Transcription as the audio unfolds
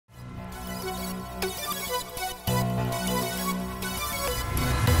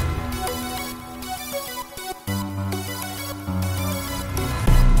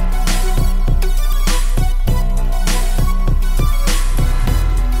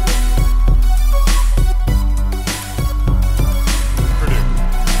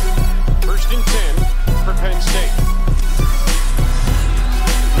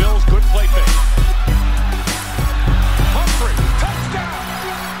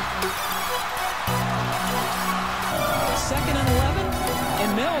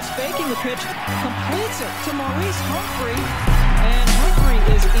taking the pitch, completes it to Maurice Humphrey, and Humphrey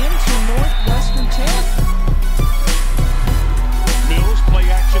is into Northwestern territory. Mills, play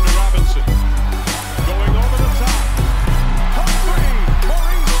action to Robinson. Going over the top. Humphrey!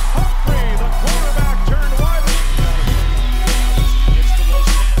 Maurice Humphrey! The quarterback turned wide. It's the low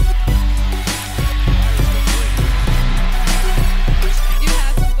snap. You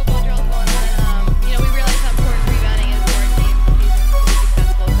have some football drills going on. We realize how important rebounding is for our team to be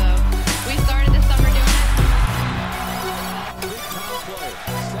successful. So we started this summer doing it. Big time play.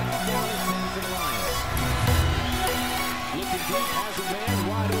 Second down and 10 for the Lions. Looking deep, has a man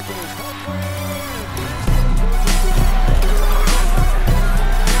wide open as Humphrey.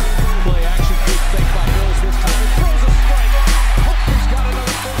 Play action, good fake by Mills this time. Throws a strike. Humphrey's got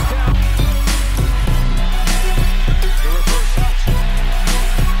another first down. The reverse option.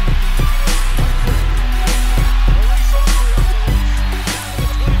 Maurice Humphrey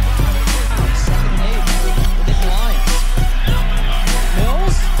on the loose. 7 and 8 for the Lions.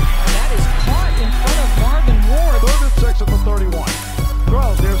 Mills, and that is caught in front of Marvin Ward. 3rd and 6 at the 31.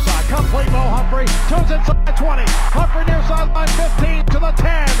 Throws near side. Complete ball. Humphrey turns inside 20. Humphrey near sideline 15 to the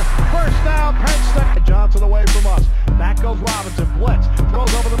 10. First down, Penn State. Johnson away from us. Back goes Robinson. Blitz.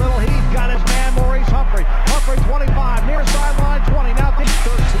 Throws over the middle. He's got his man, Maurice Humphrey. Humphrey 25. Near sideline 20. Now deep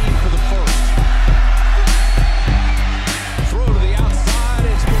 13.